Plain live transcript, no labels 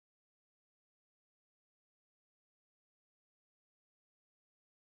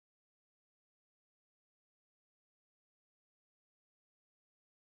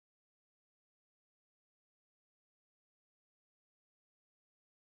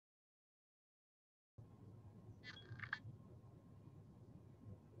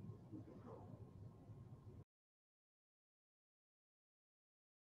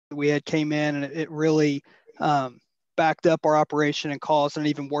we had came in, and it really backed up our operation and caused an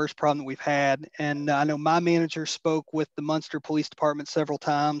even worse problem that we've had. And I know my manager spoke with the Munster Police Department several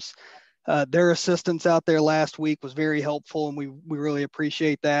times. Their assistance out there last week was very helpful, and we really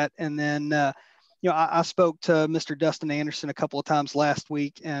appreciate that. And then, I spoke to Mr. Dustin Anderson a couple of times last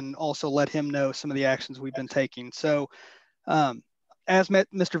week and also let him know some of the actions we've been taking. So, as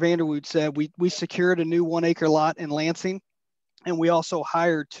Mr. Vanderwood said, we secured a new 1 acre lot in Lansing, and we also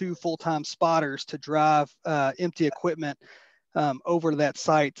hired 2 full-time spotters to drive empty equipment over to that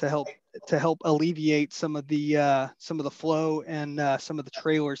site to help alleviate some of the flow and some of the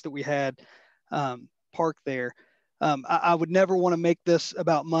trailers that we had parked there. I would never want to make this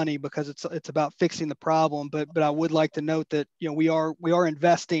about money because it's about fixing the problem, but I would like to note that we are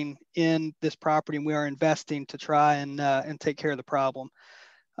investing in this property, and we are investing to try and take care of the problem.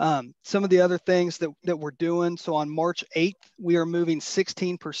 Some of the other things that we're doing. So on March 8th, we are moving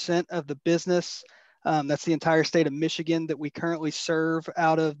 16% of the business. That's the entire state of Michigan that we currently serve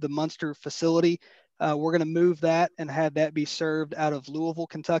out of the Munster facility. We're going to move that and have that be served out of Louisville,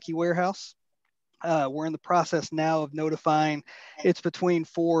 Kentucky warehouse. We're in the process now of notifying, it's between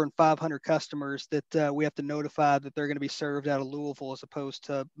 400 and 500 customers that we have to notify that they're going to be served out of Louisville as opposed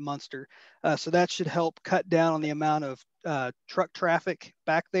to Munster. So that should help cut down on the amount of truck traffic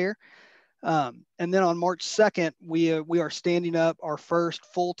back there. And then on March 2nd, we are standing up our first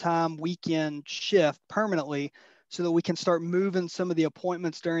full-time weekend shift permanently so that we can start moving some of the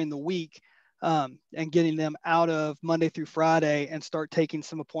appointments during the week and getting them out of Monday through Friday and start taking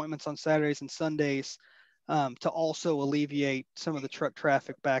some appointments on Saturdays and Sundays to also alleviate some of the truck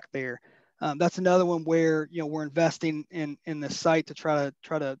traffic back there. That's another one where we're investing in this site to try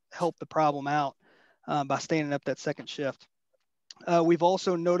to help the problem out by standing up that second shift. We've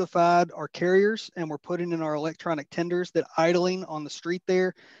also notified our carriers, and we're putting in our electronic tenders that idling on the street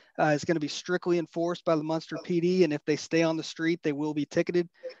there is going to be strictly enforced by the Munster PD, and if they stay on the street, they will be ticketed.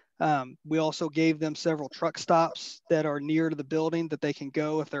 We also gave them several truck stops that are near to the building that they can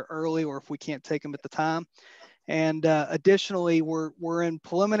go if they're early or if we can't take them at the time. And additionally, we're in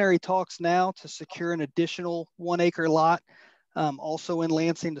preliminary talks now to secure an additional 1 acre lot, also in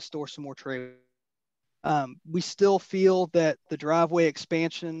Lansing, to store some more trailers. We still feel that the driveway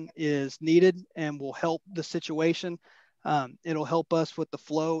expansion is needed and will help the situation. It'll help us with the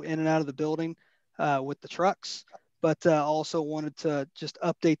flow in and out of the building with the trucks. But also wanted to just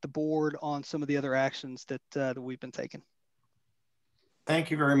update the board on some of the other actions that we've been taking. Thank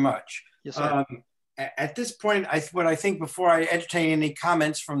you very much. Yes, sir. At this point, what I think before I entertain any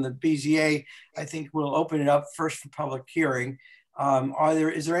comments from the BZA, I think we'll open it up first for public hearing.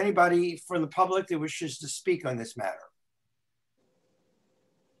 Is there anybody from the public that wishes to speak on this matter?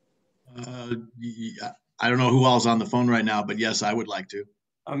 I don't know who else is on the phone right now, but yes, I would like to.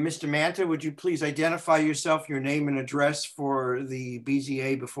 Mr. Manta, would you please identify yourself, your name and address for the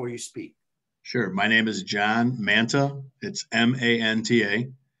BZA before you speak? Sure. My name is John Manta. It's M-A-N-T-A.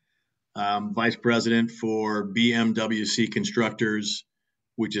 I'm Vice President for BMWC Constructors,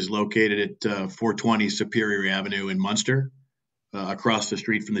 which is located at 420 Superior Avenue in Munster, across the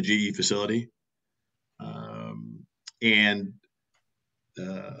street from the GE facility. And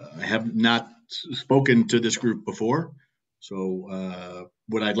I have not spoken to this group before. So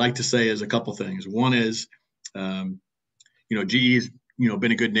what I'd like to say is a couple things. One is, GE's,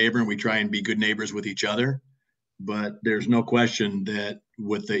 been a good neighbor, and we try and be good neighbors with each other. But there's no question that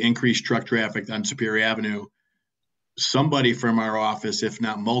with the increased truck traffic on Superior Avenue, somebody from our office, if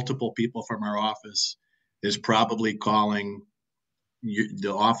not multiple people from our office, is probably calling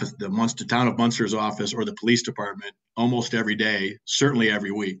the office, the town of Munster's office, or the police department almost every day, certainly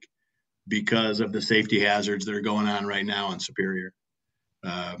every week, because of the safety hazards that are going on right now on Superior.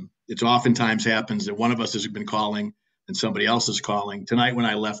 It's oftentimes happens that one of us has been calling and somebody else is calling. Tonight, when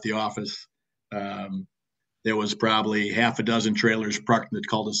I left the office, there was probably half a dozen trailers parked in the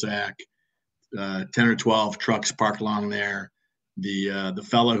cul-de-sac, 10 or 12 trucks parked along there. The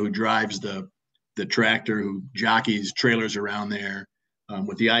fellow who drives the tractor, who jockeys trailers around there,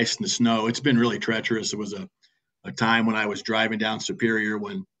 with the ice and the snow, it's been really treacherous. There was a time when I was driving down Superior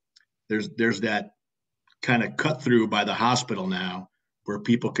when there's that kind of cut through by the hospital now where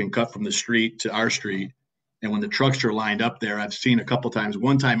people can cut from the street to our street. And when the trucks are lined up there, I've seen a couple times,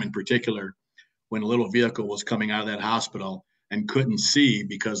 one time in particular, when a little vehicle was coming out of that hospital and couldn't see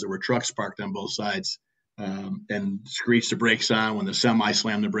because there were trucks parked on both sides, and screeched the brakes on when the semi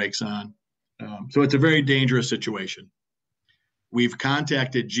slammed the brakes on. So it's a very dangerous situation. We've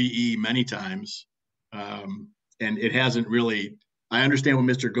contacted GE many times, and it hasn't really, I understand what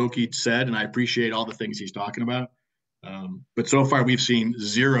Mr. Goki said, and I appreciate all the things he's talking about, But so far we've seen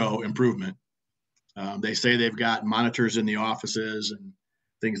zero improvement. They say they've got monitors in the offices and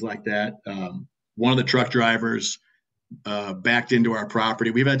things like that. One of the truck drivers backed into our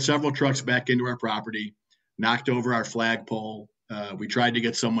property. We've had several trucks back into our property, knocked over our flagpole. We tried to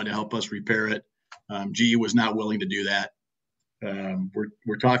get someone to help us repair it. GE was not willing to do that.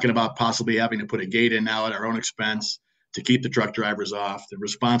 We're talking about possibly having to put a gate in now at our own expense to keep the truck drivers off. The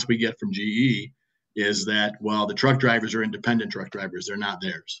response we get from GE is that, well, the truck drivers are independent truck drivers. They're not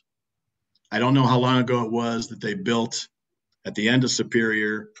theirs. I don't know how long ago it was that they built at the end of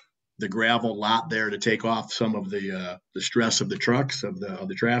Superior the gravel lot there to take off some of the stress of the trucks, of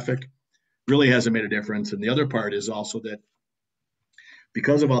the traffic. Really hasn't made a difference. And the other part is also that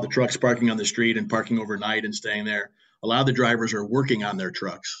because of all the trucks parking on the street and parking overnight and staying there, a lot of the drivers are working on their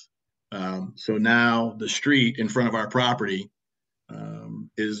trucks. So now the street in front of our property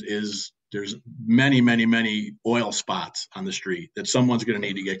there's many oil spots on the street that someone's going to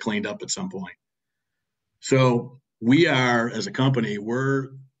need to get cleaned up at some point. So we are, as a company,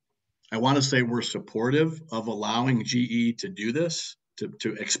 I want to say we're supportive of allowing GE to do this,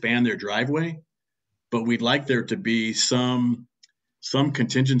 to expand their driveway, but we'd like there to be some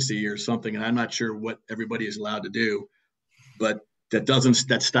contingency or something, and I'm not sure what everybody is allowed to do, but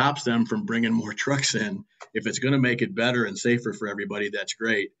that stops them from bringing more trucks in. If it's going to make it better and safer for everybody, that's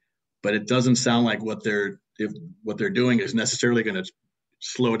great. But it doesn't sound like what they're doing is necessarily going to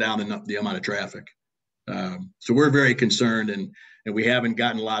slow down the amount of traffic. So we're very concerned, and we haven't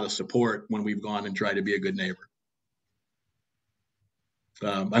gotten a lot of support when we've gone and tried to be a good neighbor.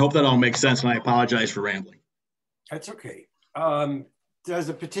 I hope that all makes sense, and I apologize for rambling. That's okay. Does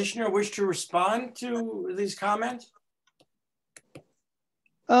the petitioner wish to respond to these comments?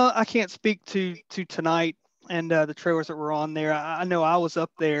 I can't speak to tonight and the trailers that were on there. I know I was up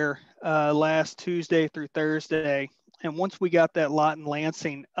there last Tuesday through Thursday, and once we got that lot in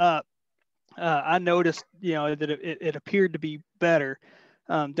Lansing up, I noticed, that it appeared to be better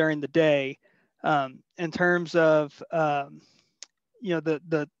during the day in terms of,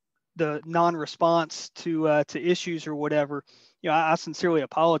 the non-response to issues or whatever. I sincerely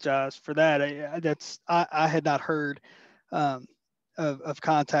apologize for that. I had not heard of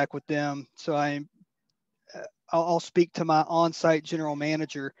contact with them, so I'll speak to my on-site general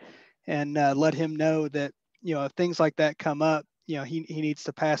manager and let him know that if things like that come up, he needs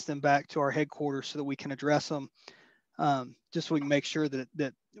to pass them back to our headquarters so that we can address them, just so we can make sure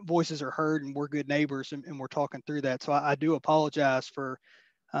that voices are heard and we're good neighbors and we're talking through that. So I do apologize for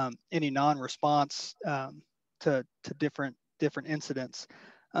any non-response to different incidents.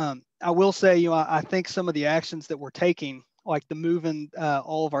 I will say, I think some of the actions that we're taking, like the moving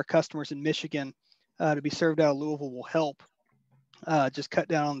all of our customers in Michigan to be served out of Louisville, will help just cut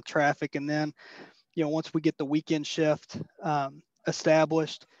down on the traffic. And then, once we get the weekend shift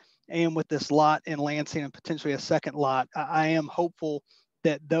established, and with this lot in Lansing and potentially a second lot, I am hopeful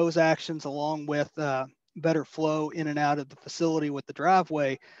that those actions, along with better flow in and out of the facility with the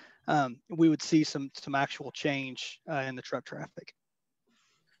driveway, we would see some actual change in the truck traffic.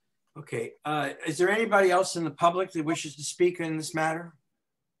 Okay. Is there anybody else in the public that wishes to speak in this matter?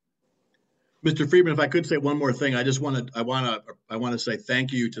 Mr. Friedman, if I could say one more thing, I want to say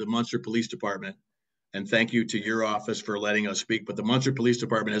thank you to the Munster Police Department, and thank you to your office for letting us speak. But the Munster Police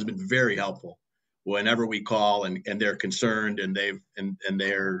Department has been very helpful whenever we call, and they're concerned, and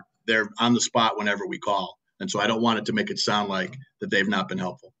they're on the spot whenever we call. And so I don't want it to make it sound like that they've not been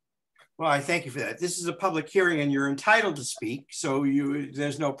helpful. Well, I thank you for that. This is a public hearing and you're entitled to speak, so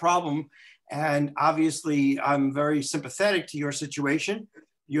there's no problem. And obviously, I'm very sympathetic to your situation.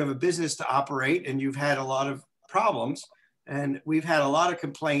 You have a business to operate and you've had a lot of problems, and we've had a lot of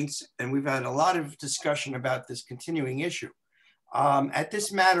complaints, and we've had a lot of discussion about this continuing issue. At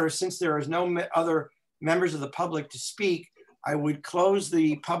this matter, since there is no other members of the public to speak, I would close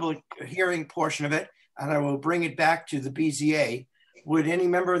the public hearing portion of it, and I will bring it back to the BZA. Would any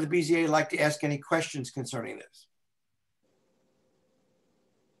member of the BZA like to ask any questions concerning this?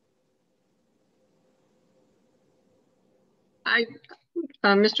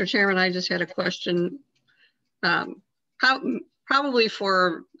 Mr. Chairman, I just had a question. Probably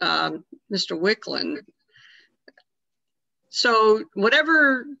for Mr. Wicklund. So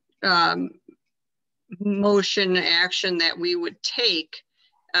whatever motion action that we would take,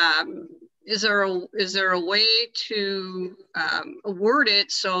 is there a way to word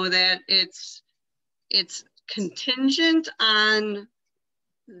it so that it's contingent on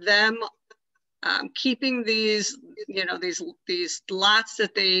them keeping these these lots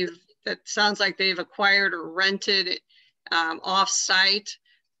that sounds like they've acquired or rented off-site,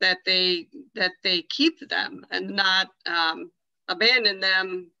 that they keep them and not abandon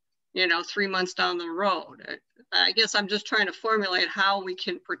them, you know, 3 months down the road. I guess I'm just trying to formulate how we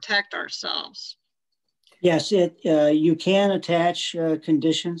can protect ourselves. Yes, you can attach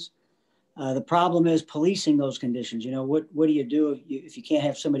conditions. The problem is policing those conditions. You know, what do you do if you can't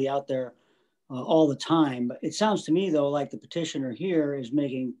have somebody out there all the time? But it sounds to me, though, like the petitioner here is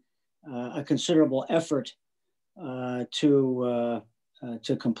making a considerable effort to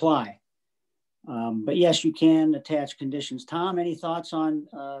comply. But yes, you can attach conditions. Tom, any thoughts on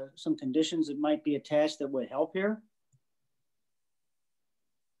some conditions that might be attached that would help here?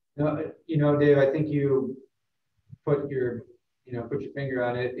 No, you know, Dave, I think you put your finger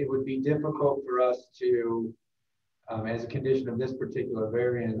on it. It would be difficult for us to, as a condition of this particular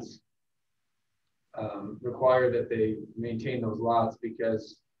variance, require that they maintain those lots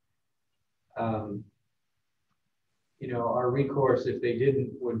because, you know, our recourse, if they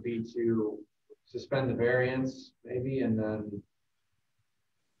didn't, would be to suspend the variance maybe, and then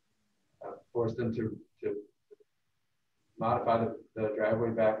force them to modify the driveway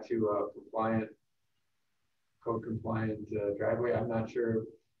back to a code compliant driveway. I'm not sure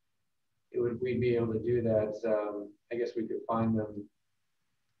we'd be able to do that. I guess we could fine them if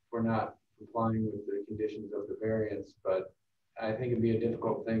we're not complying with the conditions of the variance, but I think it'd be a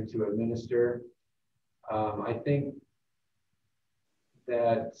difficult thing to administer. I think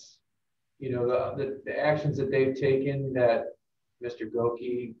that, you know, the actions that they've taken that Mr.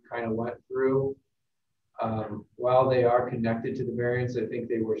 Goki kind of went through, while they are connected to the variance, I think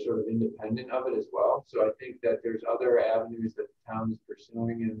they were sort of independent of it as well. So I think that there's other avenues that the town is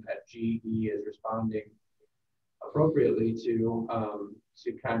pursuing and that GE is responding appropriately to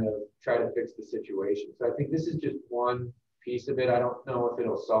kind of try to fix the situation. So I think this is just one piece of it. I don't know if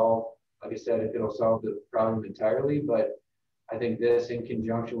it'll solve, like I said, if it'll solve the problem entirely, but I think this, in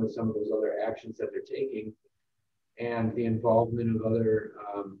conjunction with some of those other actions that they're taking and the involvement of other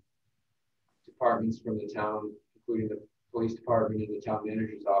departments from the town, including the police department and the town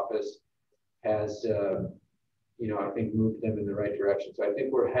manager's office, has, you know, I think moved them in the right direction. So I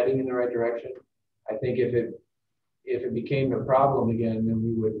think we're heading in the right direction. I think if it became a problem again, then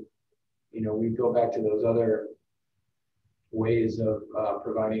we would, you know, we'd go back to those other ways of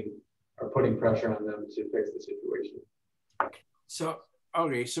providing or putting pressure on them to fix the situation. So,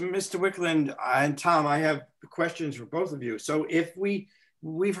 okay, so Mr. Wickland and Tom, I have questions for both of you. So if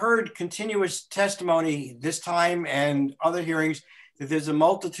we've heard continuous testimony this time and other hearings that there's a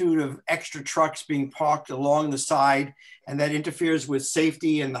multitude of extra trucks being parked along the side, and that interferes with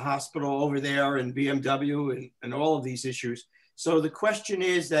safety and the hospital over there and BMW and all of these issues. So the question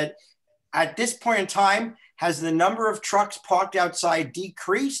is that at this point in time, has the number of trucks parked outside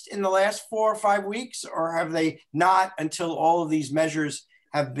decreased in the last 4 or 5 weeks, or have they not until all of these measures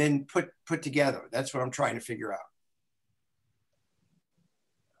have been put together? That's what I'm trying to figure out.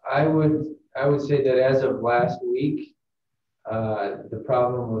 I would say that as of last week, the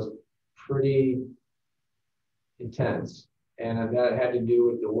problem was pretty intense, and that had to do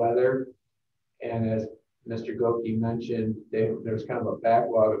with the weather. And as Mr. Goki mentioned, there was kind of a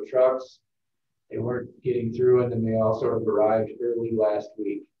backlog of trucks. They weren't getting through, and then they all sort of arrived early last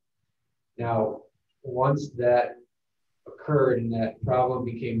week. Now, once that occurred and that problem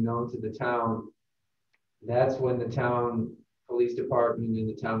became known to the town, that's when the town police department and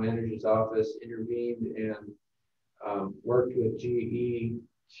the town manager's office intervened and worked with GE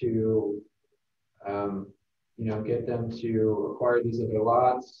to, you know, get them to acquire these other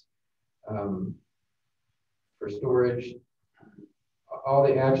lots for storage. All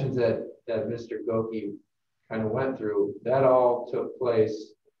the actions that Mr. Goki kind of went through, that all took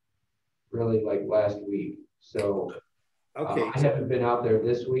place really like last week. So okay, I haven't been out there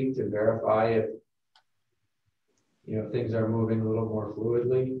this week to verify if, you know, things are moving a little more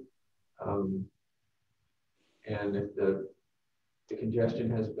fluidly, and if the congestion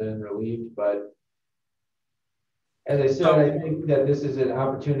has been relieved. But as I said, I think that this is an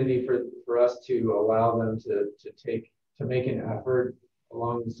opportunity for us to allow them to make an effort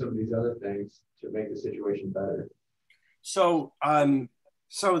along with some of these other things to make the situation better. So,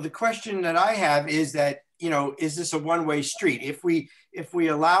 so the question that I have is that, you know, is this a one-way street? If we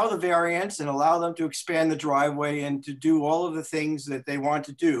allow the variance and allow them to expand the driveway and to do all of the things that they want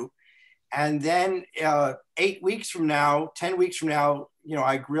to do, and then 8 weeks from now, 10 weeks from now, you know,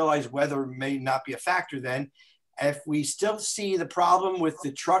 I realize weather may not be a factor then. If we still see the problem with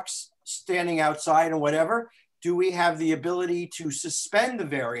the trucks standing outside and whatever, do we have the ability to suspend the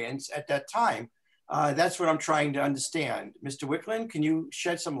variance at that time? That's what I'm trying to understand. Mr. Wickland, can you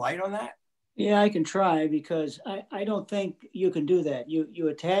shed some light on that? Yeah, I can try, because I don't think you can do that. You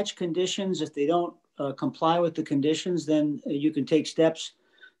attach conditions. If they don't comply with the conditions, then you can take steps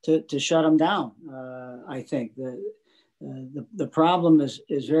to shut them down. I think the problem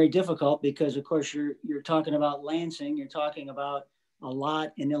is very difficult, because of course you're talking about Lansing, you're talking about a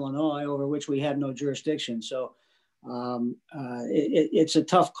lot in Illinois over which we have no jurisdiction. So it's a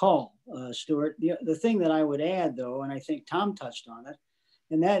tough call, Stuart. The thing that I would add, though, and I think Tom touched on it,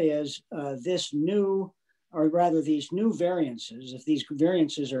 and that is these new variances. If these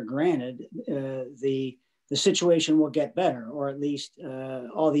variances are granted, the situation will get better, or at least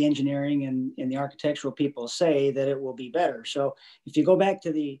all the engineering and the architectural people say that it will be better. So if you go back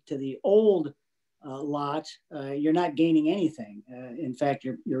to the old lot, you're not gaining anything. In fact,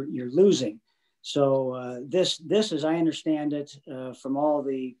 you're losing. So this, as I understand it, from all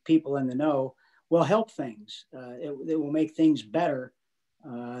the people in the know, will help things. It will make things better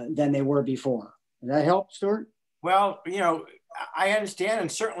than they were before. Does that help, Stuart? Well, you know, I understand,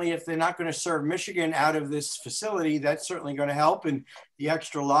 and certainly if they're not going to serve Michigan out of this facility, that's certainly going to help. And the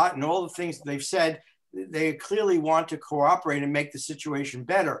extra lot and all the things that they've said, they clearly want to cooperate and make the situation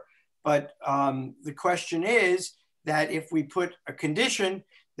better. But the question is that if we put a condition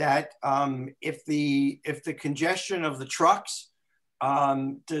that if the congestion of the trucks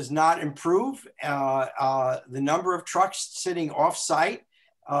does not improve, the number of trucks sitting off-site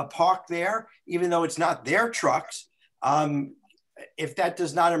parked there, even though it's not their trucks, if that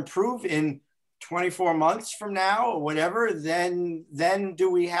does not improve in 24 months from now or whatever, then do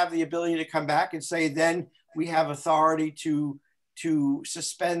we have the ability to come back and say, then we have authority to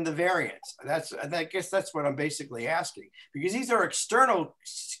suspend the variance? I guess that's what I'm basically asking, because these are external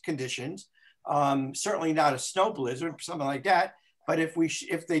conditions, certainly not a snow blizzard or something like that. But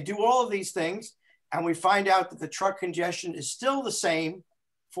if they do all of these things and we find out that the truck congestion is still the same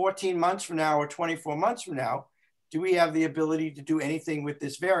 14 months from now or 24 months from now, do we have the ability to do anything with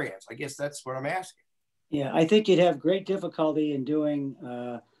this variance? I guess that's what I'm asking. Yeah, I think you'd have great difficulty in doing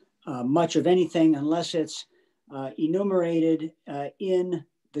much of anything unless it's enumerated in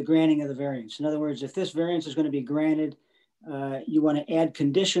the granting of the variance. In other words, if this variance is going to be granted, you want to add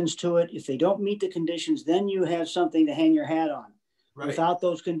conditions to it. If they don't meet the conditions, then you have something to hang your hat on. Right. Without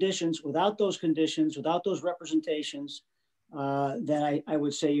those conditions, without those representations, then I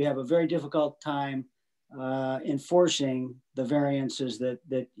would say you have a very difficult time enforcing the variances that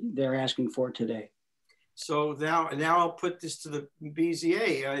they're asking for today. So now I'll put this to the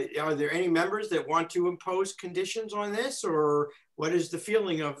BZA. Are there any members that want to impose conditions on this, or what is the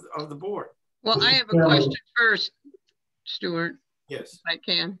feeling of the board? Well, I have a question first, Stuart. Yes, if I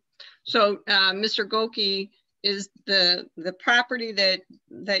can. So, Mr. Goki, is the property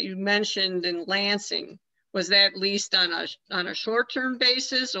that you mentioned in Lansing, was that leased on a short-term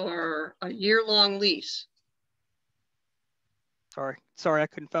basis or a year-long lease? Sorry, I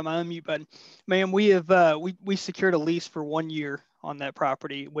couldn't find my unmute button. Ma'am, we have we secured a lease for 1 year on that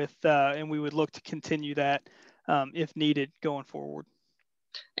property with, and we would look to continue that if needed going forward.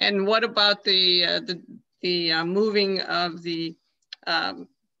 And what about the moving of the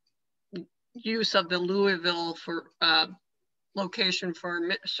use of the Louisville for location for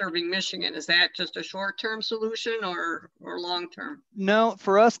serving Michigan? Is that just a short-term solution or long-term? No,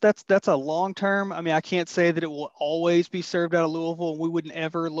 for us, that's a long-term. I mean, I can't say that it will always be served out of Louisville. We wouldn't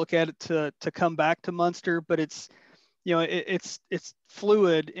ever look at it to come back to Munster, but it's, you know, it's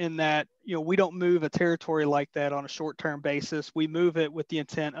fluid in that, you know, we don't move a territory like that on a short-term basis. We move it with the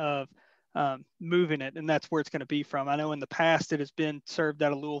intent of moving it, and that's where it's going to be from. I know in the past it has been served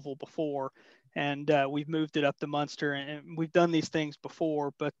out of Louisville before, and we've moved it up to Munster, and we've done these things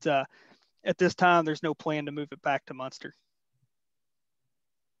before, but at this time, there's no plan to move it back to Munster.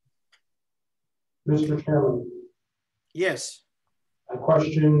 Mr. Chairman. Yes. A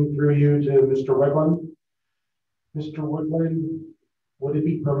question through you to Mr. Woodland. Mr. Woodland, would it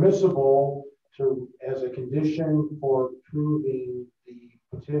be permissible to, as a condition for approving the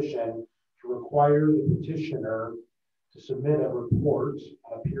petition, to require the petitioner to submit a report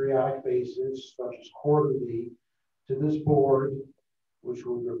on a periodic basis, such as quarterly, to this board, which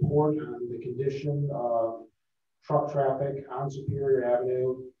would report on the condition of truck traffic on Superior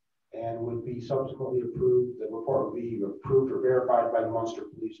Avenue and would be subsequently approved? The report would be approved or verified by the Munster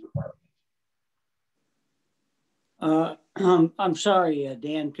Police Department. I'm sorry,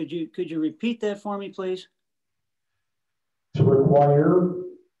 Dan, could you repeat that for me, please? To require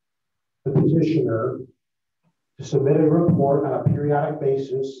the petitioner to submit a report on a periodic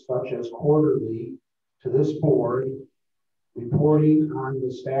basis, such as quarterly, to this board, reporting on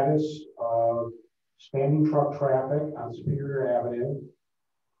the status of standing truck traffic on Superior Avenue,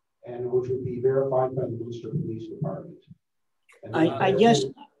 and which would be verified by the Munster Police Department. I guess,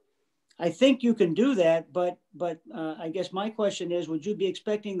 I think you can do that, but I guess my question is, would you be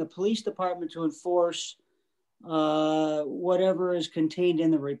expecting the police department to enforce whatever is contained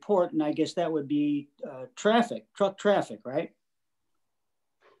in the report? And I guess that would be truck traffic, right?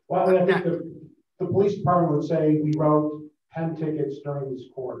 Well, I think the police department would say we wrote 10 tickets during this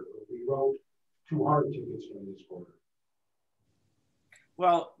quarter. We wrote 200 tickets during this quarter.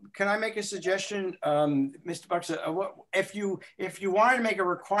 Well, can I make a suggestion, Mr. Bucks? If you wanted to make a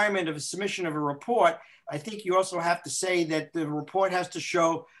requirement of a submission of a report, I think you also have to say that the report has to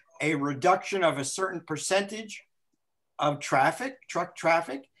show a reduction of a certain percentage of traffic, truck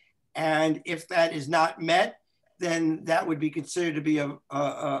traffic. And if that is not met, then that would be considered to be a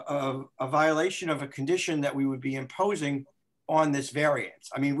violation of a condition that we would be imposing on this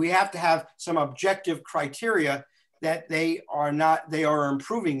variance. I mean, we have to have some objective criteria that they are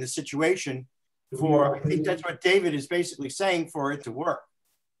improving the situation for. I think that's what David is basically saying, for it to work.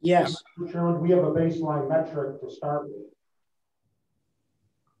 Yes. Chairman, we have a baseline metric to start with.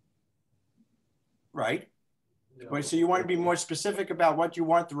 Right. No. So you want to be more specific about what you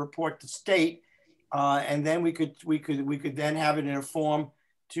want the report to state, and then we could then have it in a form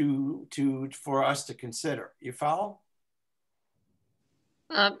for us to consider. You follow?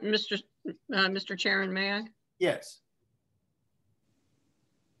 Mr. Chairman, may I? Yes.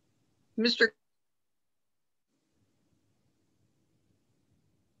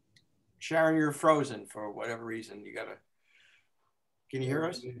 Sharon, you're frozen for whatever reason. Can you hear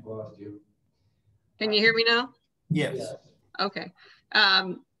us? We've lost you. Can you hear me now? Yes. Okay.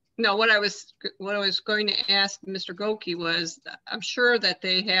 No, what I was going to ask Mr. Goki was, I'm sure that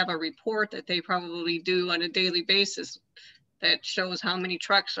they have a report that they probably do on a daily basis that shows how many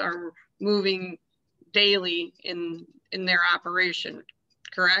trucks are moving daily in their operation,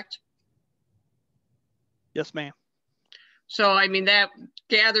 correct? Yes, ma'am. So I mean, that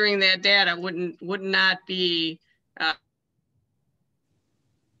gathering that data would not be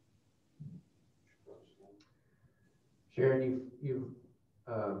Sharon, you've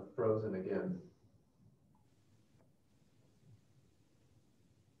frozen again.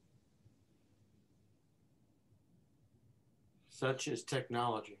 Such is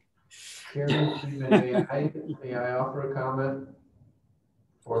technology. Chairman, may I offer a comment?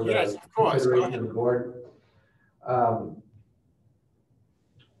 Yes, of course. Consideration of the board.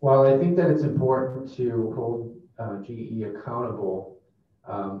 While I think that it's important to hold GE accountable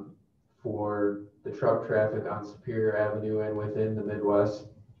for the truck traffic on Superior Avenue and within the Midwest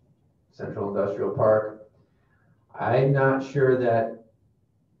Central Industrial Park, I'm not sure that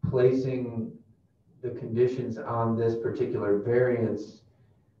placing the conditions on this particular variance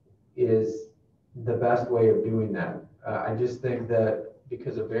is the best way of doing that. I just think that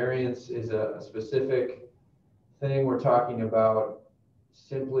because a variance is a specific thing, we're talking about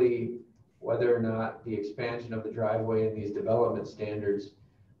simply whether or not the expansion of the driveway and these development standards,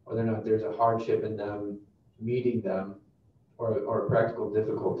 whether or not there's a hardship in them meeting them or a practical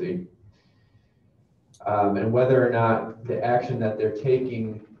difficulty. And whether or not the action that they're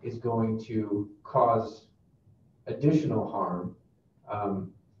taking is going to cause additional harm.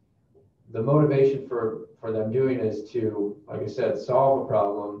 The motivation for them doing it is to, like I said, solve a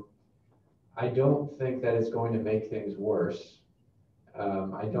problem. I don't think that it's going to make things worse.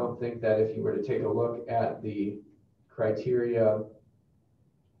 I don't think that if you were to take a look at the criteria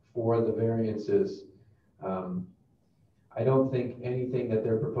for the variances, I don't think anything that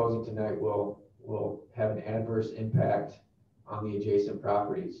they're proposing tonight will have an adverse impact on the adjacent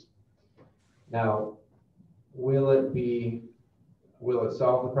properties. Now, will it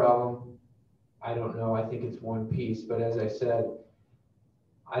solve the problem? I don't know. I think it's one piece, but as I said,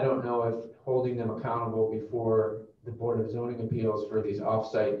 I don't know if holding them accountable before the Board of Zoning Appeals for these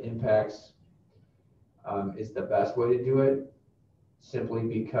offsite impacts is the best way to do it, simply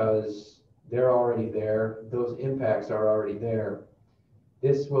because they're already there. Those impacts are already there.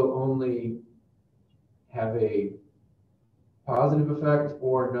 This will only have a positive effect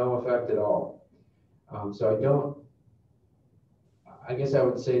or no effect at all. So I guess I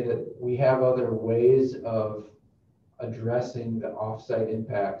would say that we have other ways of addressing the offsite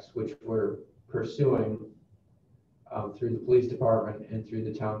impacts, which we're pursuing through the police department and through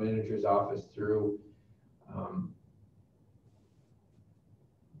the town manager's office, through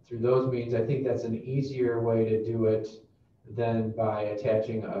those means. I think that's an easier way to do it than by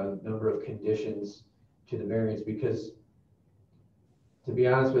attaching a number of conditions to the variance, because to be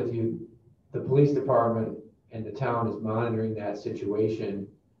honest with you, the police department and the town is monitoring that situation,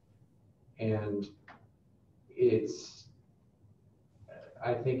 and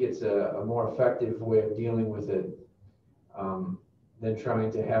I think it's a more effective way of dealing with it than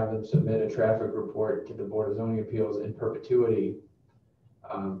trying to have them submit a traffic report to the Board of Zoning Appeals in perpetuity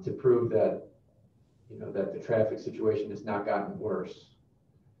to prove that, that the traffic situation has not gotten worse.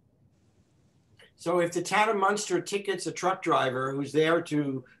 So if the town of Munster tickets a truck driver who's there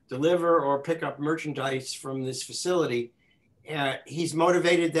to deliver or pick up merchandise from this facility, he's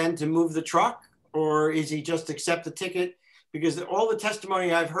motivated then to move the truck, or is he just accept the ticket? Because all the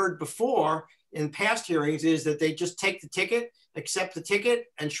testimony I've heard before in past hearings is that they just take the ticket, accept the ticket,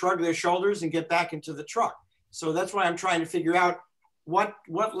 and shrug their shoulders and get back into the truck. So that's why I'm trying to figure out what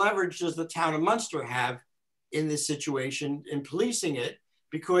leverage does the town of Munster have in this situation in policing it,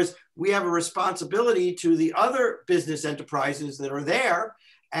 because we have a responsibility to the other business enterprises that are there,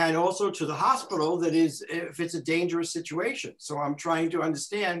 and also to the hospital that is, if it's a dangerous situation. So I'm trying to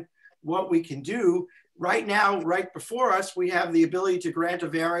understand what we can do. Right now, right before us, we have the ability to grant a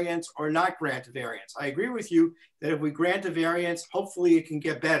variance or not grant a variance. I agree with you that if we grant a variance, hopefully it can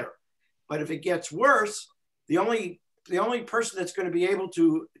get better. But if it gets worse, the only person that's going to be able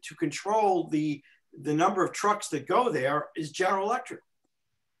to control the number of trucks that go there is General Electric.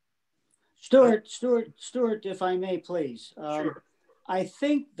 Stuart, if I may, please. Sure. I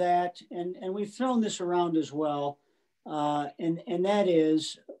think that, and we've thrown this around as well, and that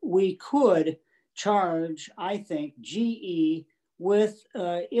is, we could charge, I think, GE with,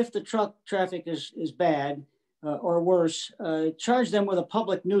 if the truck traffic is bad or worse, charge them with a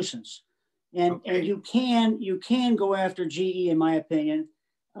public nuisance. And you can go after GE, in my opinion,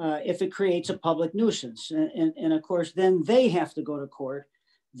 if it creates a public nuisance. And of course, then they have to go to court.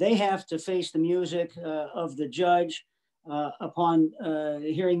 They have to face the music of the judge upon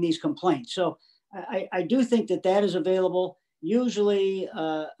hearing these complaints. So I do think that is available. Usually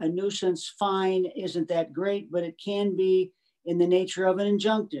a nuisance fine isn't that great, but it can be in the nature of an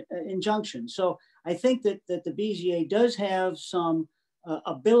injunction. So I think that the BZA does have some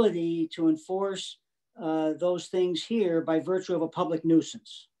ability to enforce those things here by virtue of a public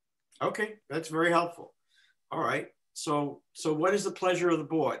nuisance. Okay, that's very helpful. All right. So what is the pleasure of the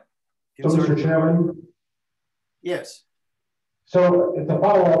board? So, Mr. Chairman? Yes. So to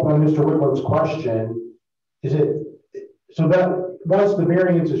follow up on Mr. Whitland's question, is it, so that once the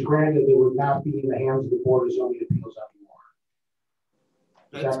variance is granted, it would not be in the hands of the Board of Zoning Appeals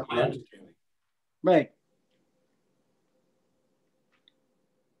anymore? That's my understanding. Right.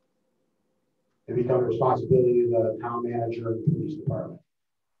 It becomes a responsibility of the town manager and the police department.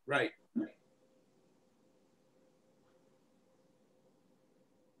 Right.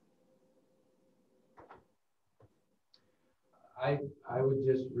 I would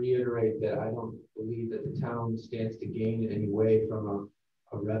just reiterate that I don't believe that the town stands to gain in any way from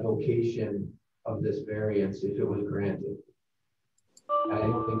a revocation of this variance if it was granted. I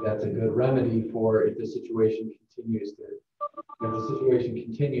don't think that's a good remedy for if the situation continues to, if the situation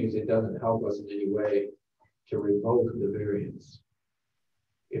continues, it doesn't help us in any way to revoke the variance.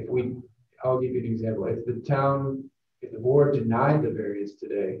 I'll give you an example. If the board denied the variance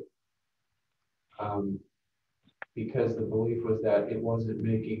today, because the belief was that it wasn't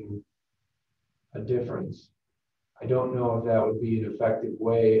making a difference, I don't know if that would be an effective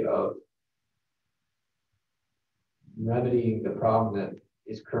way of remedying the problem that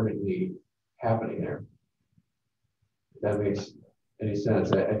is currently happening there. If that makes any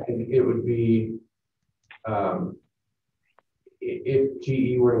sense. I think it would be, if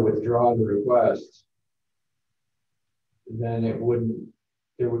GE were to withdraw the request, then there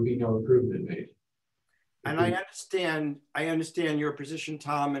would be no improvement made. And I understand your position,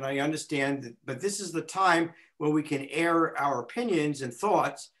 Tom, and I understand that, but this is the time where we can air our opinions and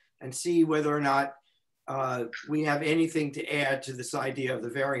thoughts and see whether or not we have anything to add to this idea of the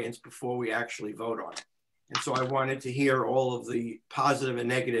variance before we actually vote on it. And so I wanted to hear all of the positive and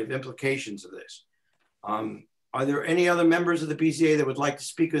negative implications of this. Are there any other members of the BZA that would like to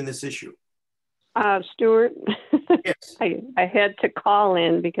speak on this issue? Stuart, yes. I had to call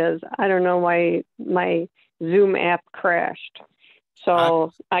in because I don't know why my Zoom app crashed.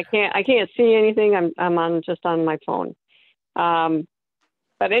 So I can't see anything. I'm just on my phone.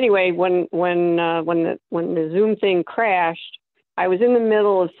 But anyway, when the Zoom thing crashed, I was in the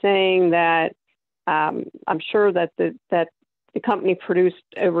middle of saying that I'm sure that the company produced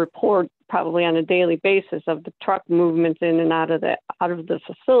a report probably on a daily basis of the truck movements in and out of the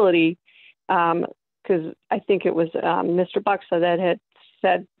facility. Because I think it was Mr. Buxa that had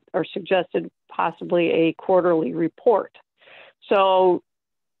said or suggested possibly a quarterly report. So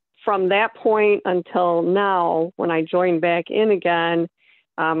from that point until now, when I joined back in again,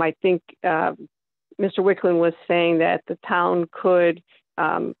 I think Mr. Wickland was saying that the town could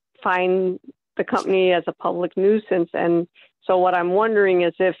find the company as a public nuisance. And so what I'm wondering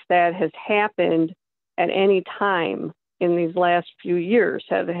is if that has happened at any time in these last few years.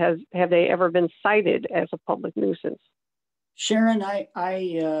 Have they ever been cited as a public nuisance? Sharon,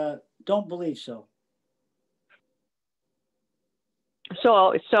 I don't believe so.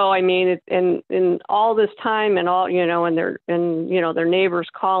 So I mean, in all this time and all, and their neighbors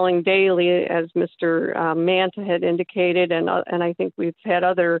calling daily, as Mr. Manta had indicated, and I think we've had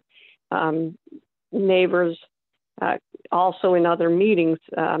other neighbors also in other meetings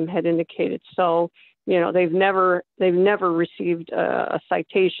had indicated. So, they've never received a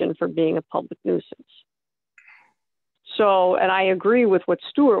citation for being a public nuisance. So, and I agree with what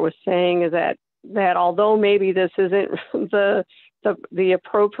Stuart was saying, is that although maybe this isn't the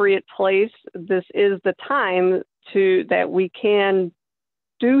appropriate place, this is the time that we can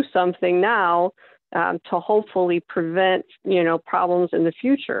do something now to hopefully prevent, problems in the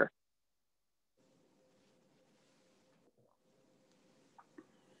future.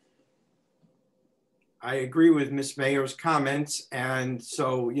 I agree with Ms. Mayo's comments. And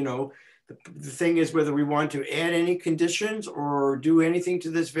so, the thing is whether we want to add any conditions or do anything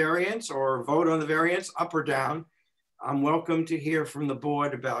to this variance or vote on the variance up or down. I'm welcome to hear from the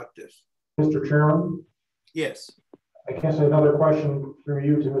board about this. Mr. Chairman? Yes. I guess another question through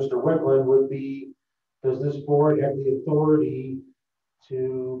you to Mr. Whitland would be, does this board have the authority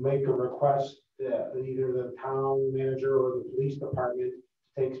to make a request that either the town manager or the police department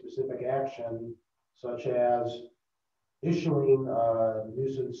take specific action, such as issuing a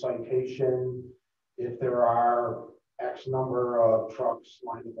nuisance citation if there are X number of trucks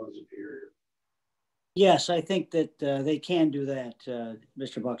lined up on Superior? Yes, I think that they can do that,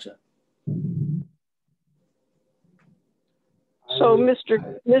 Mr. BZA. So,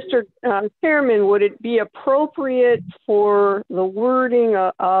 Mr. Chairman, would it be appropriate for the wording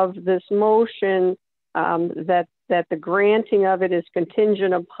of this motion that the granting of it is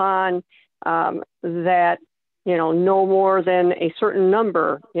contingent upon that, no more than a certain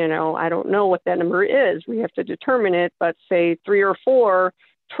number? I don't know what that number is. We have to determine it, but say 3 or 4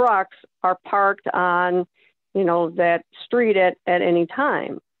 trucks are parked on, that street at any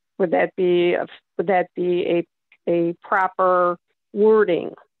time. Would that be a proper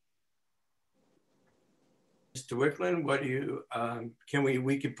wording? Mr. Wickland, what do you,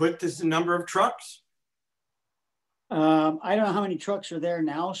 we could put this number of trucks? I don't know how many trucks are there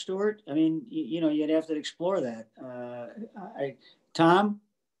now, Stuart. I mean, you'd have to explore that. Tom,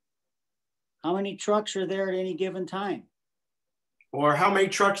 how many trucks are there at any given time? Or how many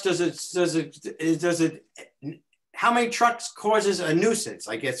trucks how many trucks causes a nuisance,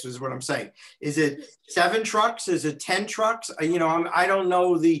 I guess is what I'm saying. Is it 7 trucks? Is it 10 trucks? I don't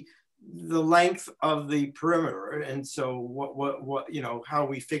know the length of the perimeter. And so what how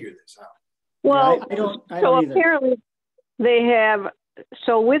we figure this out. Well, I don't so either. Apparently they have,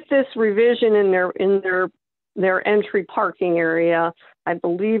 so with this revision in their entry parking area, I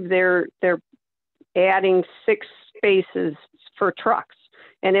believe they're adding 6 spaces for trucks.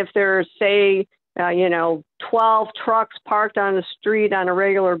 And if there's, say, 12 trucks parked on the street on a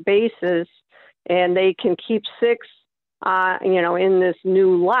regular basis, and they can keep 6, in this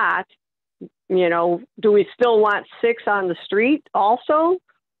new lot, do we still want 6 on the street also?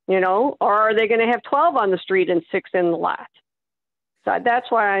 Or are they going to have 12 on the street and 6 in the lot? So that's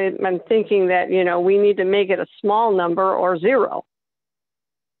why I'm thinking that, we need to make it a small number or 0.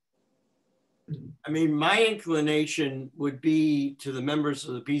 I mean, my inclination would be to the members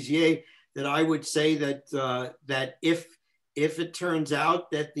of the BZA that I would say that that if it turns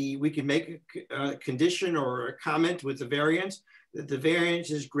out that we can make a condition or a comment with the variance, that the variance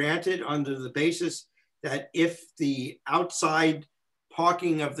is granted under the basis that if the outside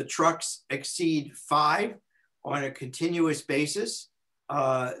parking of the trucks exceed 5 on a continuous basis,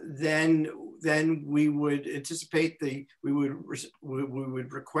 then we would anticipate we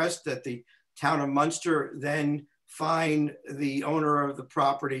would request that the town of Munster then fine the owner of the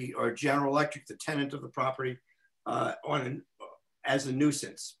property or General Electric, the tenant of the property, as a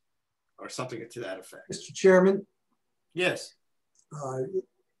nuisance or something to that effect. Mr. Chairman? Yes. I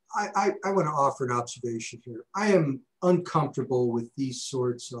want to offer an observation here. I am uncomfortable with these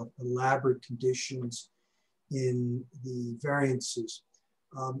sorts of elaborate conditions in the variances.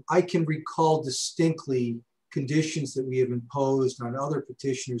 I can recall distinctly conditions that we have imposed on other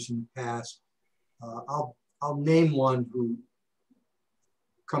petitioners in the past. I'll name one who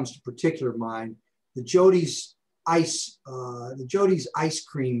comes to particular mind: the Jody's ice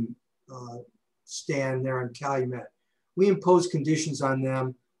cream stand there on Calumet. We imposed conditions on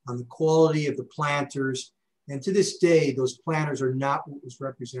them on the quality of the planters And to this day, those planners are not what was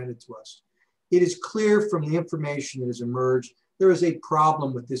represented to us. It is clear from the information that has emerged, there is a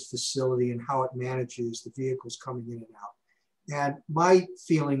problem with this facility and how it manages the vehicles coming in and out. And my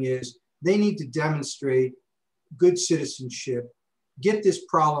feeling is they need to demonstrate good citizenship, get this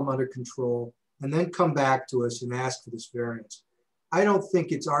problem under control, and then come back to us and ask for this variance. I don't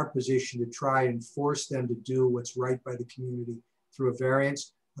think it's our position to try and force them to do what's right by the community through a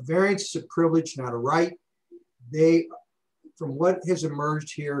variance. A variance is a privilege, not a right. They, from what has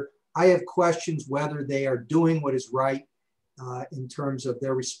emerged here, I have questions whether they are doing what is right in terms of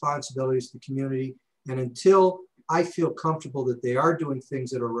their responsibilities to the community. And until I feel comfortable that they are doing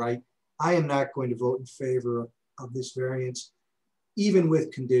things that are right, I am not going to vote in favor of this variance, even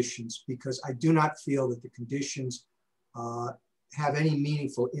with conditions, because I do not feel that the conditions have any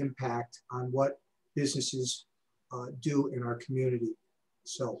meaningful impact on what businesses do in our community.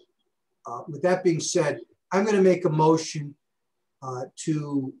 So with that being said, I'm going to make a motion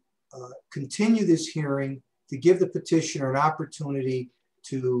to continue this hearing, to give the petitioner an opportunity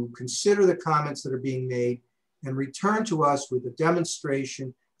to consider the comments that are being made and return to us with a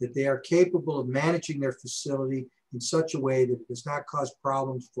demonstration that they are capable of managing their facility in such a way that it does not cause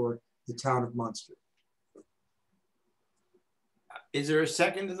problems for the town of Munster. Is there a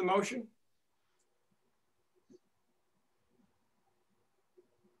second to the motion?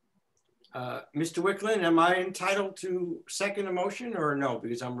 Mr. Wicklund, am I entitled to second a motion or no?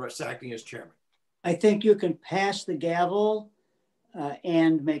 Because I'm acting as chairman. I think you can pass the gavel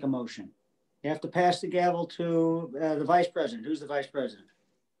and make a motion. You have to pass the gavel to the vice president. Who's the vice president?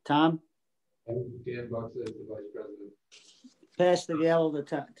 Tom? Dan Bucks is the vice president. Pass the gavel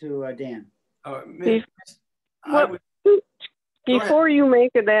to Dan. Before you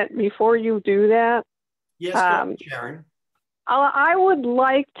make that, before you do that, yes, go ahead, Sharon. I would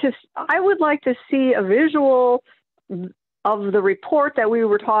like to see a visual of the report that we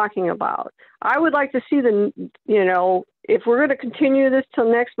were talking about. I would like to see if we're going to continue this till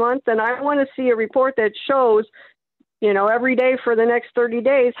next month, then I want to see a report that shows, every day for the next 30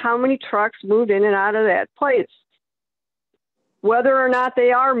 days, how many trucks moved in and out of that place, whether or not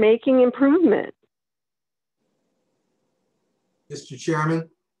they are making improvement. Mr. Chairman?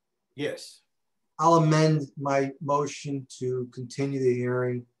 Yes. I'll amend my motion to continue the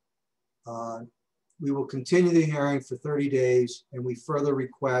hearing. We will continue the hearing for 30 days, and we further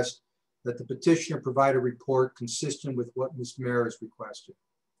request that the petitioner provide a report consistent with what Ms. Mayer has requested.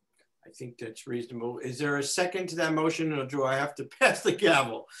 I think that's reasonable. Is there a second to that motion, or do I have to pass the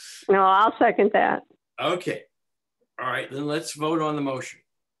gavel? No, I'll second that. Okay. All right, then let's vote on the motion.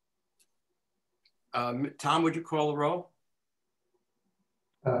 Tom, would you call the roll?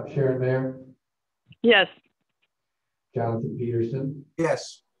 Sharon Mayer? Yes. Jonathan Peterson?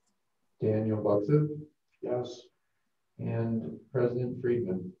 Yes. Daniel Buxton? Yes. And President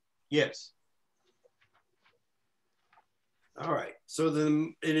Friedman? Yes. All right, so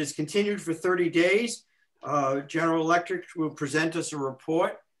then it is continued for 30 days. General Electric will present us a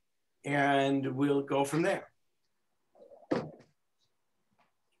report and we'll go from there.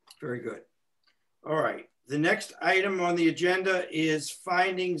 Very good. All right, the next item on the agenda is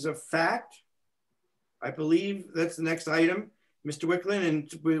findings of fact. I believe that's the next item, Mr. Wicklund,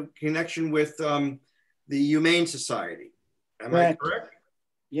 in connection with the Humane Society. Am I correct?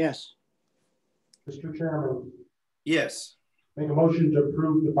 Yes. Mr. Chairman. Yes. Make a motion to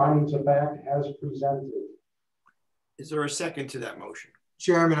approve the findings of fact as presented. Is there a second to that motion?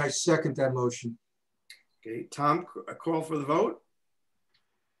 Chairman, I second that motion. Okay, Tom, a call for the vote.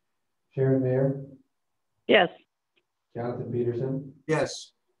 Sharon Mayer? Yes. Jonathan Peterson?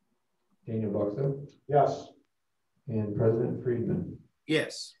 Yes. Daniel Buxton? Yes. And President Friedman?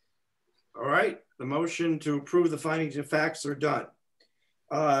 Yes. All right, the motion to approve the findings of facts are done.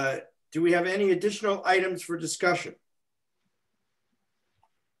 Do we have any additional items for discussion?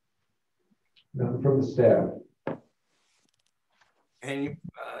 None from the staff. And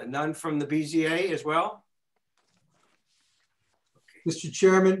none from the BZA as well? Okay. Mr.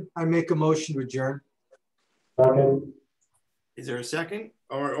 Chairman, I make a motion to adjourn. Second. Is there a second?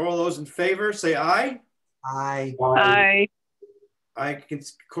 Or all those in favor say aye? Aye. Aye. I can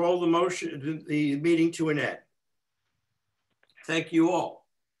call the motion, the meeting to an end. Thank you all.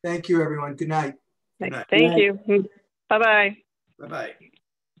 Thank you, everyone. Good night. Good night. Thank you. Bye-bye. Bye-bye.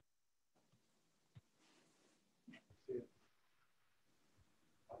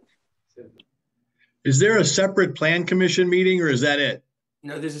 Is there a separate plan commission meeting or is that it?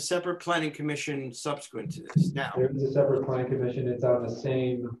 No, there's a separate planning commission subsequent to this now. There's a separate planning commission. It's on the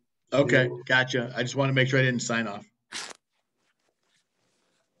same. Okay, gotcha. I just want to make sure I didn't sign off.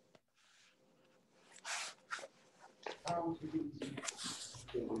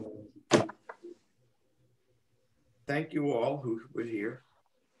 thank you all who were here.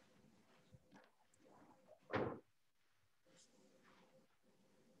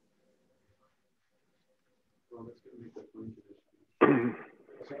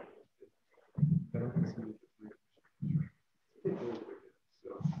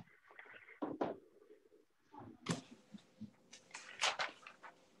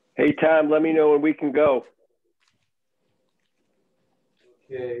 Hey, Tom, let me know when we can go.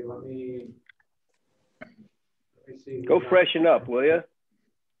 Okay, let me see. Go freshen up, will you?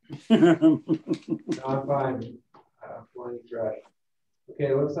 No, I'm fine. Plenty fresh.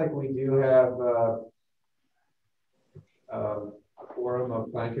 Okay, looks like we do have a quorum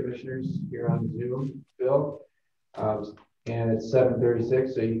of plan commissioners here on Zoom, Bill. And it's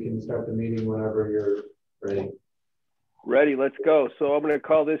 7:36, so you can start the meeting whenever you're ready. Ready, let's go. So I'm going to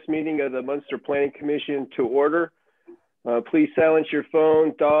call this meeting of the Munster Planning Commission to order. Please silence your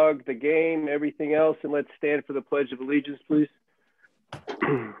phone, dog, the game, everything else, and let's stand for the Pledge of Allegiance, please.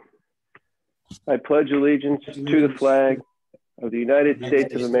 I pledge allegiance to the flag of the United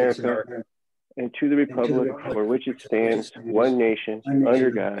States of America and to the republic for which it stands, one nation,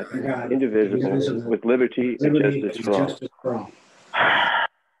 under God, indivisible, with liberty and justice for all.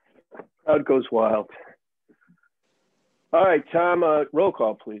 Crowd goes wild. All right, Tom, roll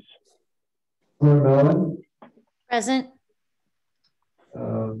call, please. Melvin? Present.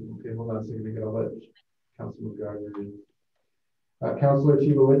 Okay, hold on a second. I gotta let Councilman Gardner in. Councilor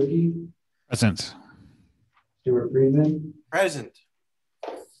Chibowitsky? Present. Stuart Friedman? Present.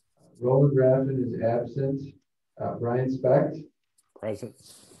 Roland Raffin is absent. Brian Specht? Present.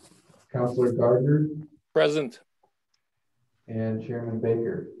 Councilor Gardner? Present. And Chairman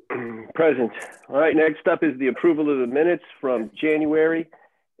Baker? Present. All right, next up is the approval of the minutes from January.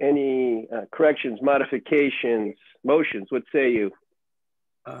 Any corrections, modifications, motions? What say you?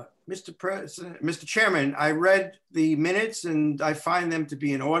 Mr. Chairman, I read the minutes and I find them to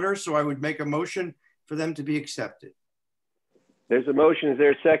be in order, so I would make a motion for them to be accepted. There's a motion. Is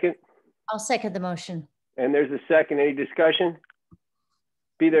there a second? I'll second the motion. And there's a second. Any discussion?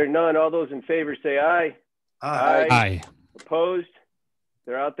 Be there none. All those in favor say aye. Aye. Aye. Opposed?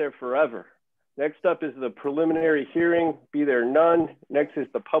 They're out there forever. Next up is the preliminary hearing. Be there none. Next is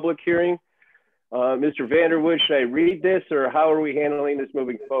the public hearing. Mr. Vanderwood, should I read this or how are we handling this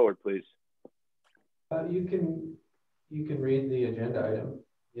moving forward, please? You can read the agenda item.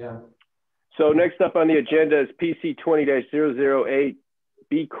 Yeah. So next up on the agenda is PC 20-008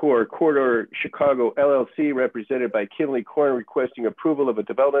 B Corps Corridor Chicago LLC, represented by Kinley Corn, requesting approval of a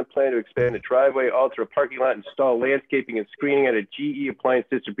development plan to expand a driveway, alter a parking lot, install landscaping and screening at a GE Appliance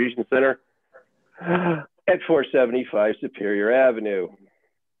Distribution Center at 475 Superior Avenue.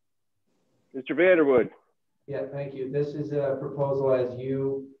 Mr. Vanderwood. Yeah, thank you. This is a proposal, as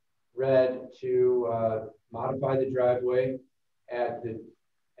you read, to modify the driveway at the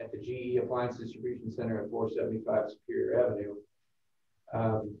GE Appliance Distribution Center at 475 Superior Avenue.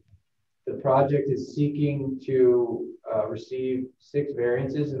 The project is seeking to receive 6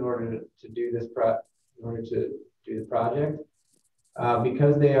 variances in order to do this the project.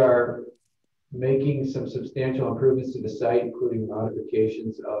 Because they are making some substantial improvements to the site, including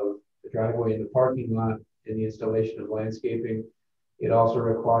modifications of the driveway and the parking lot and the installation of landscaping, it also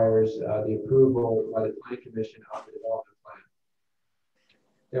requires the approval by the Planning Commission of the development plan.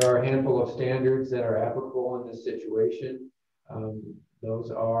 There are a handful of standards that are applicable in this situation.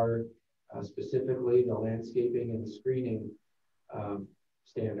 Those are specifically the landscaping and the screening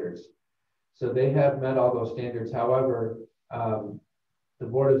standards. So they have met all those standards. However, the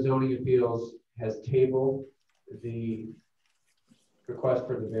Board of Zoning Appeals has tabled the request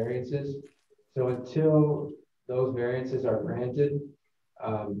for the variances. So until those variances are granted,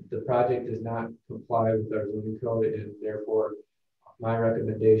 the project does not comply with our zoning code, and therefore my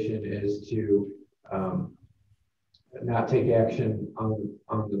recommendation is to not take action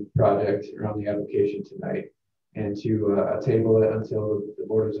on the project or on the application tonight, and to table it until the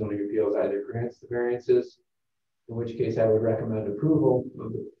Board of Zoning Appeals either grants the variances, in which case I would recommend approval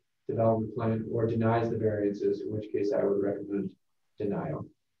of the development plan, or denies the variances, in which case I would recommend denial.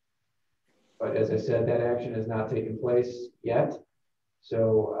 But as I said, that action has not taken place yet.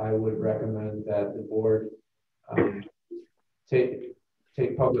 So I would recommend that the board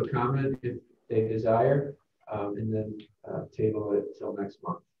take public comment if they desire, and then table it till next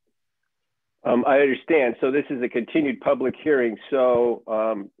month. I understand. So this is a continued public hearing. So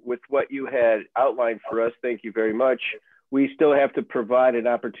with what you had outlined for us, thank you very much. We still have to provide an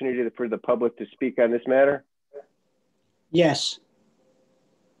opportunity for the public to speak on this matter? Yes.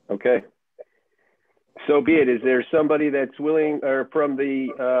 Okay. So be it. Is there somebody that's willing, or from the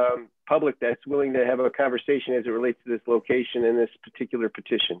public that's willing to have a conversation as it relates to this location and this particular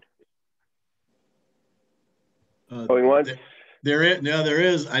petition? Going once? There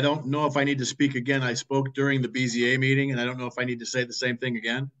is. I don't know if I need to speak again. I spoke during the BZA meeting, and I don't know if I need to say the same thing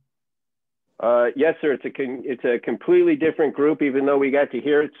again. Yes, sir. It's a completely different group, even though we got to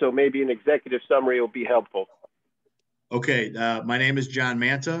hear it. So maybe an executive summary will be helpful. Okay. My name is John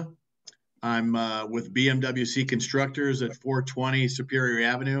Manta. I'm with BMWC Constructors at 420 Superior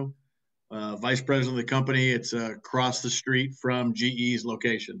Avenue. Vice president of the company. It's across the street from GE's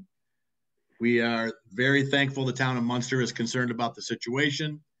location. We are very thankful the town of Munster is concerned about the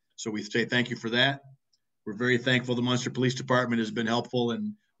situation. So we say thank you for that. We're very thankful the Munster Police Department has been helpful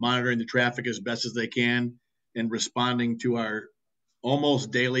in monitoring the traffic as best as they can and responding to our almost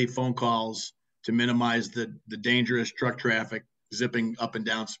daily phone calls to minimize the dangerous truck traffic zipping up and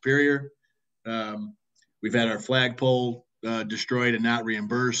down Superior. We've had our flagpole destroyed and not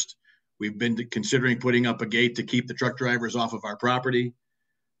reimbursed. We've been considering putting up a gate to keep the truck drivers off of our property.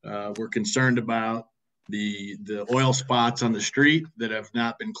 We're concerned about the oil spots on the street that have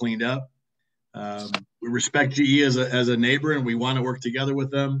not been cleaned up. We respect GE as a neighbor, and we want to work together with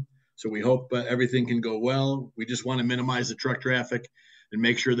them. So we hope everything can go well. We just want to minimize the truck traffic and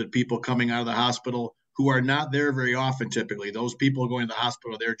make sure that people coming out of the hospital who are not there very often, typically, those people going to the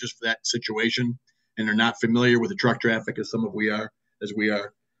hospital are there just for that situation, and they're not familiar with the truck traffic as we are.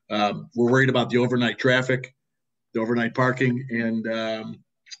 We're worried about the overnight traffic, the overnight parking,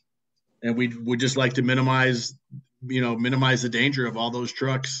 and we would just like to minimize the danger of all those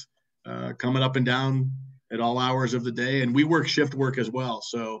trucks coming up and down at all hours of the day. And we work shift work as well.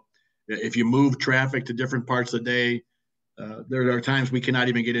 So if you move traffic to different parts of the day, there are times we cannot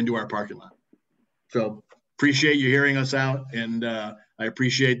even get into our parking lot. So appreciate you hearing us out. And I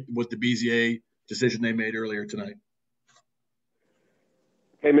appreciate what the BZA decision they made earlier tonight.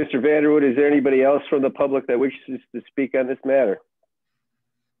 Okay, Mr. Vanderwood, is there anybody else from the public that wishes to speak on this matter?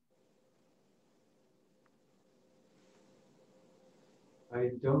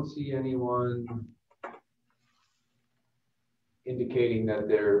 I don't see anyone indicating that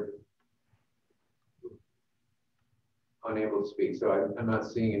they're unable to speak, so I'm not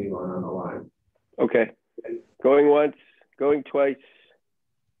seeing anyone on the line. Okay, going once, going twice.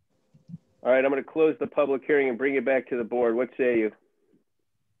 All right, I'm going to close the public hearing and bring it back to the board. What say you?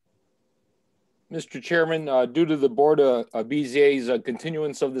 Mr. Chairman, due to the Board of BZA's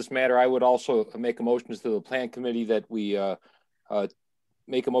continuance of this matter, I would also make a motion to the Plan Committee that we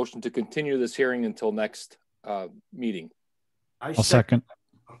make a motion to continue this hearing until next meeting. I'll second.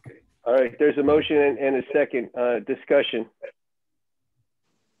 Okay. All right, there's a motion and a second. Discussion.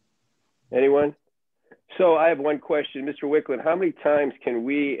 Anyone? So I have one question, Mr. Wicklund. How many times can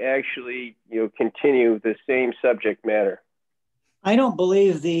we actually, continue the same subject matter? I don't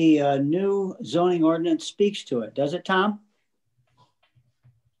believe the new zoning ordinance speaks to it. Does it, Tom?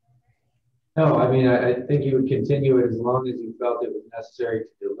 No, I mean, I think you would continue it as long as you felt it was necessary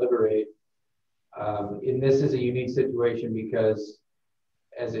to deliberate. And this is a unique situation because,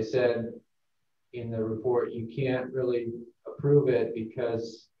 as I said in the report, you can't really approve it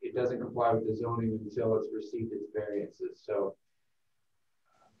because it doesn't comply with the zoning until it's received its variances. So,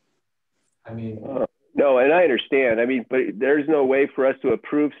 I mean... No, and I understand. I mean, but there's no way for us to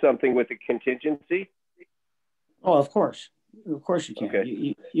approve something with a contingency? Oh, of course. Of course you can.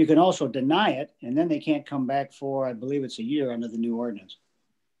 Okay. You can also deny it, and then they can't come back for, I believe it's a year under the new ordinance.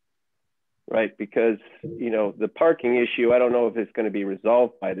 Right, because, the parking issue, I don't know if it's going to be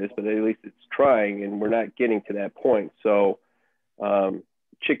resolved by this, but at least it's trying, and we're not getting to that point. So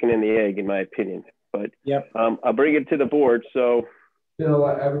chicken and the egg, in my opinion. But yep. I'll bring it to the board. So, Bill,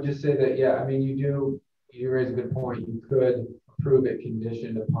 I would just say that, yeah, I mean, you raise a good point. You could approve it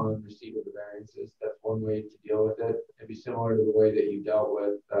conditioned upon receipt of the variances. That's one way to deal with it. It'd be similar to the way that you dealt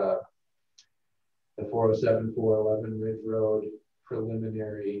with the 407, 411 Ridge Road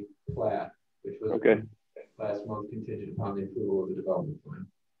preliminary plat, which was last month contingent upon the approval of the development plan.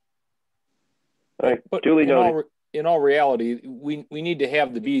 All right, but duly noted. In all reality, we need to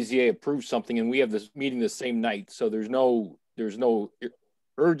have the BZA approve something, and we have this meeting the same night, so there's no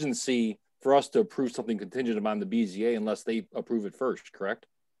urgency for us to approve something contingent upon the BZA unless they approve it first, correct?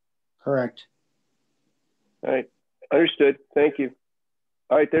 Correct. All right, understood. Thank you.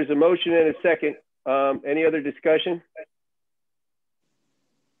 All right, there's a motion and a second. Any other discussion?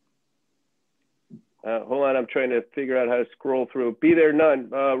 Hold on, I'm trying to figure out how to scroll through. Be there none.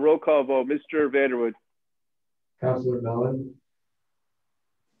 Roll call vote. Mr. Vanderwood. Councilor Mellon.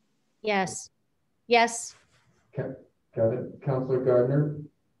 Yes. Yes. Kevin. Councilor Gardner.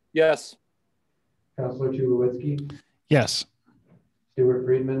 Yes. Councilor Tulowitzki. Yes. Stuart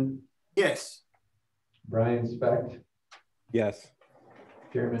Friedman. Yes. Brian Specht, Yes.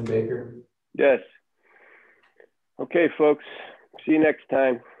 Chairman Baker. Yes. Okay, folks. See you next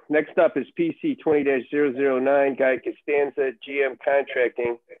time. Next up is PC 20-009, Guy Costanza, GM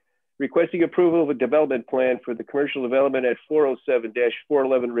Contracting, requesting approval of a development plan for the commercial development at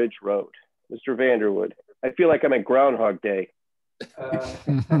 407-411 Ridge Road. Mr. Vanderwood. I feel like I'm at Groundhog Day.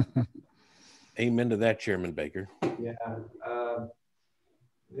 Amen to that, Chairman Baker. Yeah.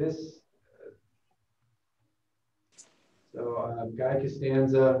 Guy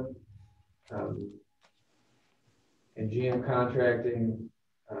Costanza and GM Contracting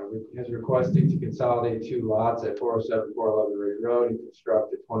is requesting to consolidate 2 lots at 407-411 Ridge Road and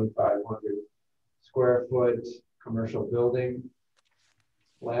construct a 2,500 square foot commercial building.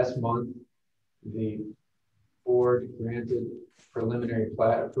 Last month, the board granted preliminary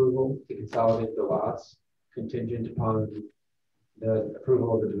plat approval to consolidate the lots, contingent upon the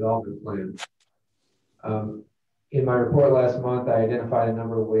approval of the development plan. In my report last month, I identified a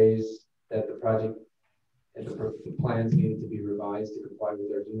number of ways that the project and the plans needed to be revised to comply with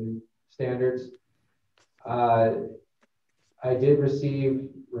our zoning standards. I did receive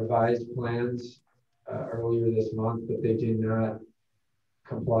revised plans earlier this month, but they did not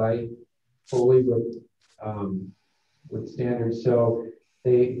comply fully with standards. So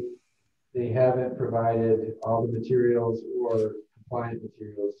they haven't provided all the materials or compliant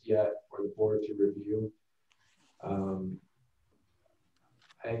materials yet for the board to review.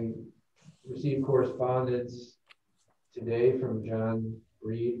 I received correspondence today from John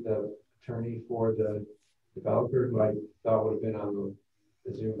Reed, the attorney for the developer, who I thought would have been on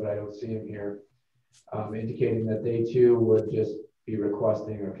the Zoom, but I don't see him here, indicating that they too would just be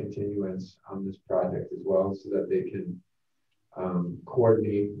requesting a continuance on this project as well, so that they can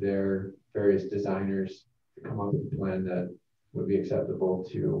coordinate their various designers to come up with a plan that would be acceptable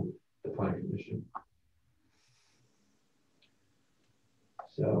to the Planning Commission.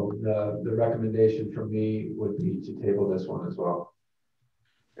 So the recommendation from me would be to table this one as well.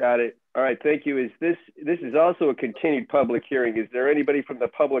 Got it. All right, thank you. This is also a continued public hearing. Is there anybody from the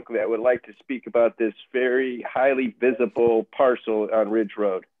public that would like to speak about this very highly visible parcel on Ridge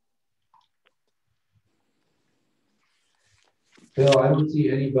Road? Bill, I don't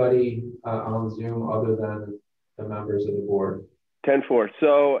see anybody on Zoom other than the members of the board. 10-4.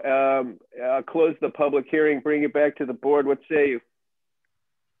 So I'll close the public hearing, bring it back to the board. What say you?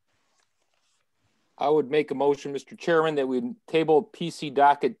 I would make a motion, Mr. Chairman, that we table PC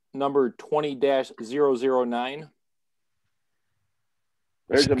docket number 20-009.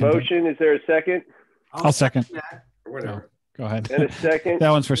 There's a motion. Is there a second? I'll second. Or whatever. Go ahead. And a second.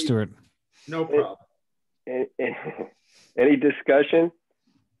 That one's for Stuart. No problem. Any discussion?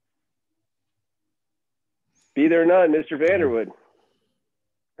 Be there none. Mr. Vanderwood.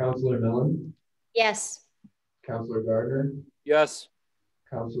 Councilor Millen? Yes. Councilor Gardner? Yes.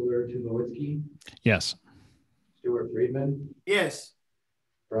 Councilor Tulowitzki? Yes. Stuart Friedman? Yes.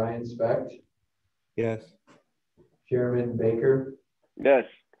 Brian Specht? Yes. Chairman Baker? Yes.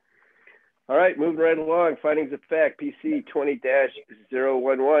 All right, moving right along. Findings of fact, PC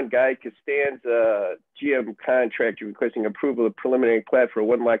 20-011, Guy Costanza, GM Contractor, requesting approval of preliminary plat for a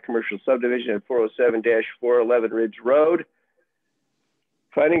 1-lot commercial subdivision at 407-411 Ridge Road.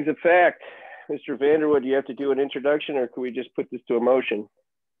 Findings of fact, Mr. Vanderwood, do you have to do an introduction, or can we just put this to a motion?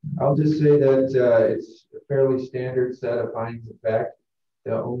 I'll just say that it's a fairly standard set of findings of fact.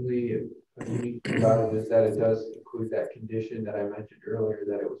 The only unique thing about it is that it does include that condition that I mentioned earlier,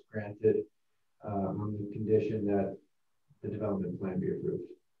 that it was granted on the condition that the development plan be approved.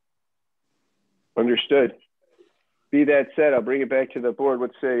 Understood. Be that said, I'll bring it back to the board.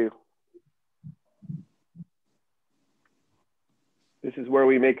 What say you? This is where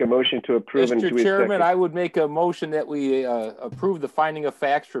we make a motion to approve. Mr. Chairman, I would make a motion that we approve the finding of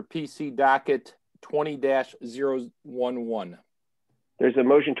facts for PC docket 20-011. There's a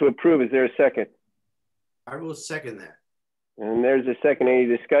motion to approve. Is there a second? I will second that. And there's a second. Any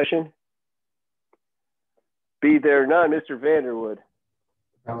discussion? Be there none. Mr. Vanderwood.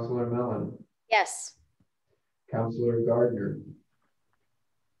 Councilor Millen. Yes. Councilor Gardner.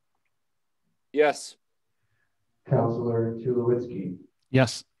 Yes. Councilor Tulowitzki.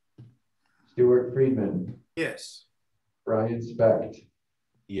 Yes. Stuart Friedman. Yes. Brian Specht.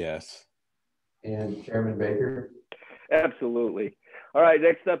 Yes. And Chairman Baker. Absolutely. All right,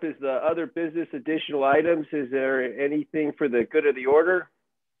 next up is the other business additional items. Is there anything for the good of the order?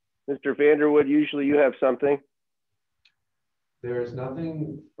 Mr. Vanderwood, usually you have something. There's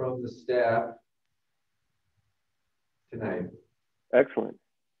nothing from the staff tonight. Excellent.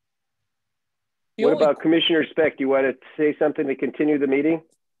 What about Commissioner Specht? You want to say something to continue the meeting?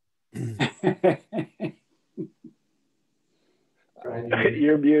 You're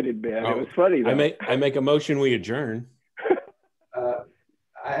muted, man. It was funny though. I make a motion we adjourn.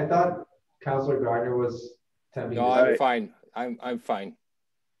 I thought Councilor Gardner was tempting. No, I'm fine. I'm fine.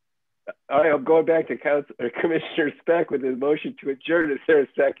 All right, I'm going back to Commissioner Speck with his motion to adjourn. Is there a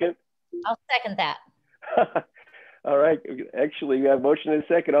second? I'll second that. All right. Actually, we have a motion and a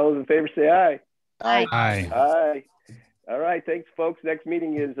second. All those in favor say aye. Aye. Aye. Aye. All right. Thanks, folks. Next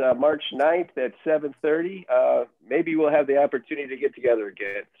meeting is March 9th at 7:30. Maybe we'll have the opportunity to get together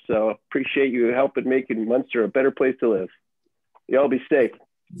again. So appreciate you helping making Munster a better place to live. Y'all be safe.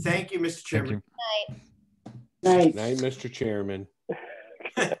 Thank you, Mr. Chairman. Night. Night, Mr. Chairman.